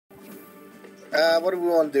What do we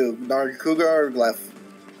want to do? Nargacuga or Glyph?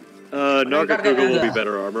 Nargacuga will be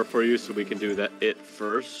better armor for you, so we can do that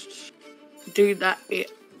first. Do that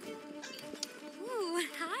bit. Ooh,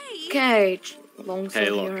 hi. Okay, Hey,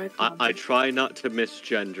 look, I try not to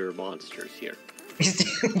misgender monsters here.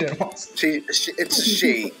 It's a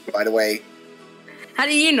she, by the way. How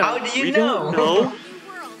do you know? How do you We know? don't know.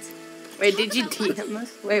 Wait, did you DM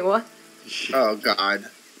us? Wait, what? Oh god.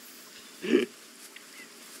 I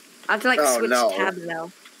have to like Oh, switch no. tab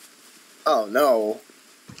now. Oh no.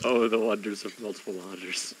 Oh, the wonders of multiple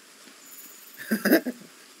monitors.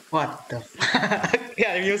 What the fuck?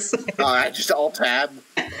 Yeah, you say. I just alt tab.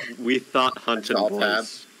 We thought hunting All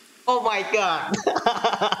boys. Oh my god.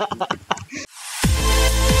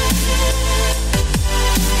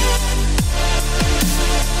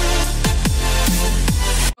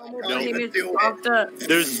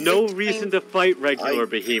 There's no reason to fight regular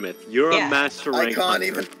behemoth. You're a master rank. I can't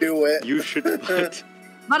even do it. You should fight.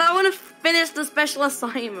 But I want to finish the special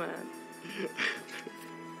assignment.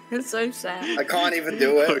 It's so sad. I can't even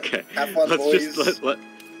do it. Okay. Have fun, let's boys. just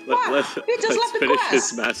let's finish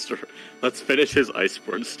his master. Let's finish his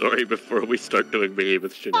Iceborne story before we start doing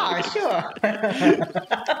behemoth shenanigans. Sure.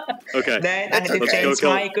 Okay. Then I need to change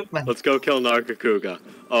my equipment. Let's go kill Nargacuga.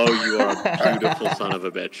 Oh, you are a beautiful son of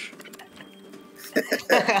a bitch.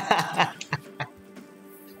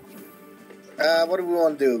 What do we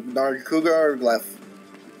want to do? Nargacuga or Glyph?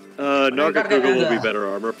 Nargacuga will be better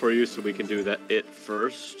armor for you, so we can do that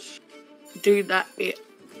first. Do that bit.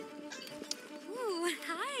 Ooh,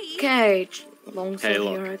 hi. Okay, Hey,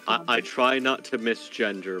 look, I try not to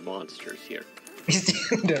misgender monsters here. It's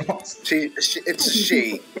a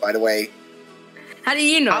she, by the way. How do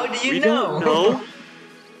you know? How do you We know? don't know.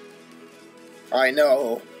 I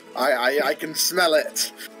know. I can smell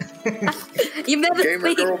it. You've never Gamer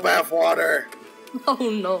seen girl bathwater. Oh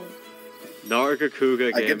no. Nargacuga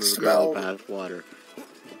I can gamer smell- girl bathwater.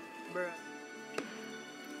 Bruh.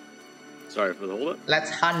 Sorry for the hold up. Let's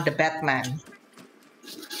hunt the Batman.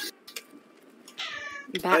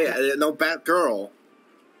 Oh yeah, no Batgirl.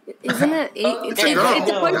 Isn't it? It's a girl.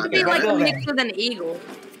 supposed to be like Girl, a then. mix with an eagle.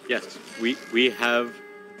 Yes, we have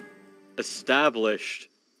established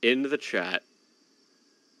in the chat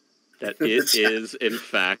that it is in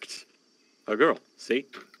fact a girl. See?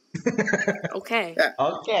 Okay. Yeah.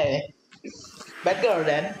 Okay. Batgirl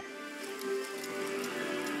then.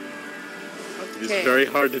 It's Okay. very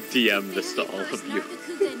hard to DM this to all of you.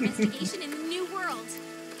 Nargacuga investigation in the new world.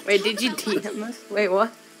 Wait, did you DM us? Wait,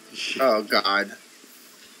 what? Oh god.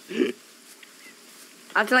 I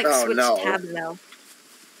have to like Oh, switch no. tab now.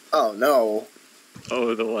 Oh no.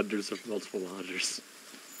 Oh, the wonders of multiple monitors.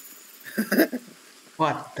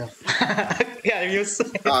 What the fuck? Yeah, you say.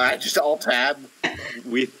 I just alt tab.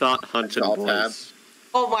 We thought hunting all boys.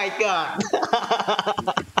 Oh my god.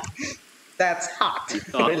 That's hot.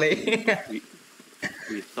 thought- Really.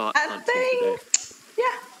 We thought I hunting think. today.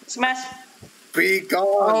 Yeah. Smash. Be gone.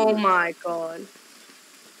 Oh my god.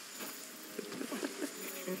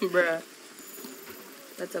 Bruh.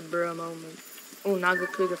 That's a bruh moment. Oh,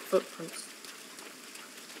 Nargacuga footprints.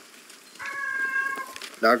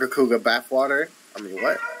 Nargacuga bathwater. I mean,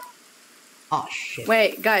 what? Oh shit.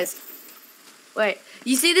 Wait, guys. Wait.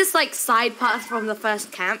 You see this like side path from the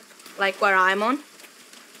first camp? Like where I'm on?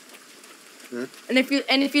 Hmm? And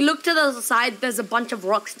if you look to the side, there's a bunch of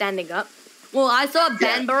rocks standing up. Well, I saw a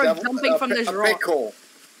Banbaro jumping from this a rock. pickle.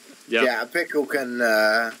 Yep. Yeah, a pickle can.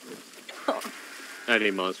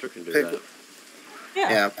 Any monster can do Pickle. that.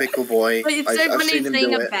 Yeah, pickle boy. But it's so I've funny seen him saying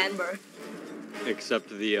do a it. Banbaro. Except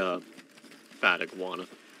the fat iguana.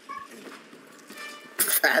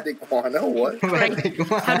 Fat iguana. What?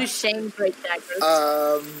 How do Shane break daggers?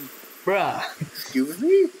 Bruh. Excuse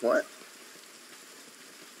me. What?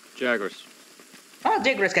 Jaggers. Oh,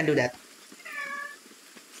 Jaggers can do that.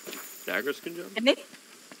 Jaggers can jump? Can they?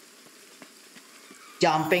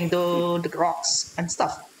 Jumping to the rocks and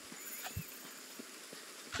stuff.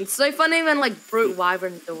 It's so funny when like brute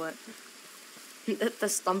wyverns do it. The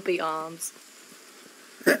stumpy arms.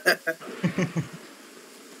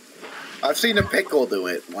 I've seen a pickle do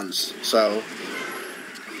it once. So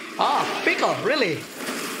Oh, pickle, really?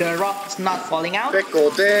 The rock's not falling out? pickle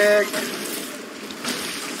dick.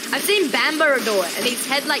 I've seen Bambara do it, and his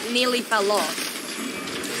head like nearly fell off.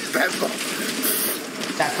 Pickle.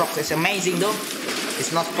 That rock is amazing though.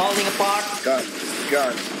 It's not falling apart. Gun.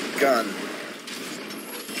 Gun. Gun.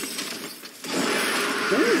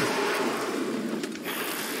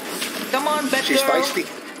 Come on, Batgirl. She's feisty.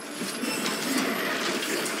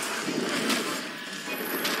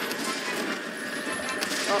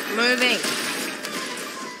 Oh, moving.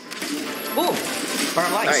 Boom.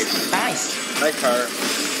 Paralyzed. Nice. Nice power.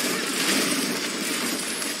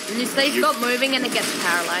 When you say stop moving and it gets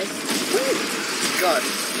paralyzed. God.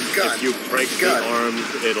 If you break the arms,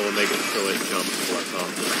 it'll make it so it jumps less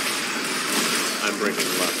often. I'm breaking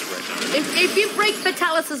less right now. If you break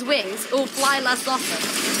Vitalis' wings, it will fly less often.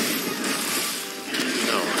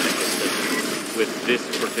 No, I think that with this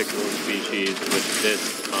particular species, with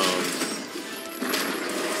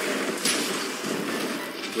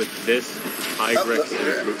this Tigrex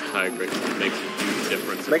and Brute Tigrex, it makes a huge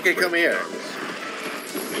difference. Make it come here.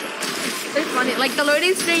 It's funny, like the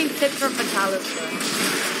loading screen tipped for Vitalis though.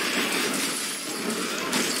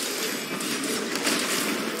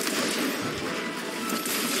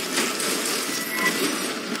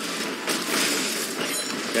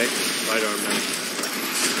 Okay, right arm now.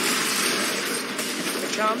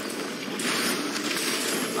 Good job.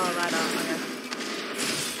 Oh, right arm, okay.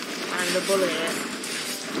 And the bullet hit.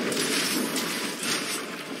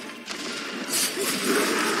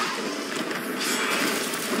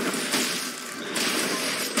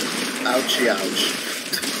 Ouchie, ouch.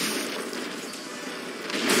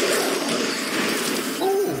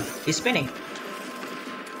 Ooh, he's spinning.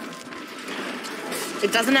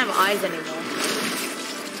 It doesn't have eyes anymore.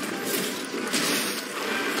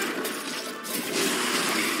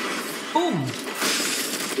 Boom.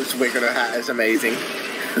 This wig on her hat is amazing.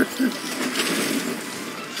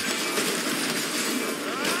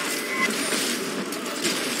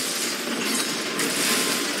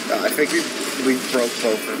 I think we broke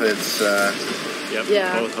both of its. Yep,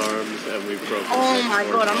 Yeah. both arms, and we broke. Oh my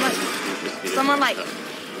god, I'm like, someone like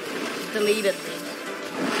deleted me.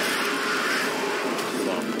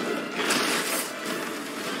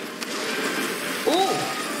 Ooh.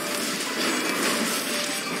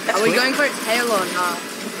 Are we going for its tail or not?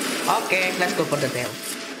 Okay, let's go for the tail.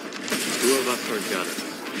 2 of us are gunners.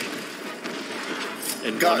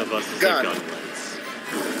 And Gun, 1 of us is gun. a gun lance.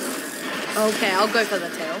 Okay, I'll go for the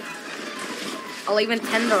tail. I'll even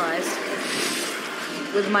tenderize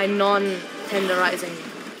with my non-tenderizing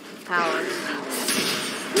powers.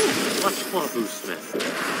 What's Wabu Smith?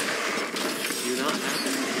 Do you not have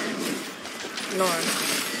it? No.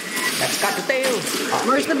 Let's cut the tail.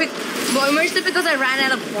 Mostly because I ran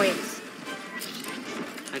out of points.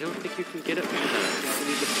 I don't think you can get it from that. You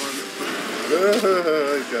need to farm it.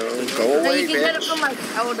 Go So away, you can get it bitch. from like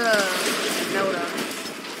Elder.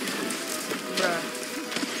 Bruh.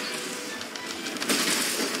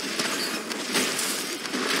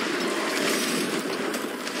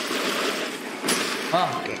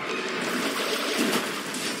 Oh, okay.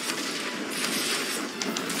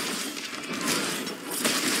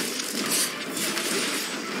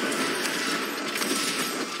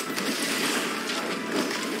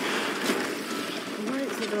 What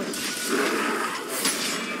is he doing?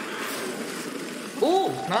 Ooh,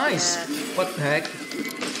 nice. Yeah. What the heck?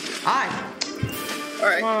 Hi.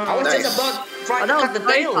 Alright, I was nice. just about trying Oh, to that cut was the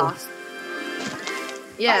very tail. fast.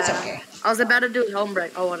 Yeah. That's okay. I was about to do helm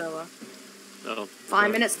break or whatever. Oh.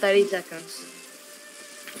 5 minutes, 30 seconds.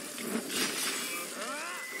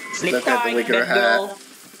 Sleep Look at the tight, wigger that hat. girl.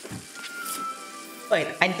 Wait,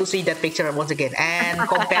 I need to see that picture once again and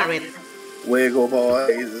compare it. Wiggle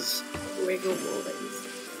boys. Wiggle boys.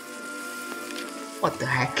 What the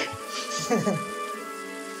heck?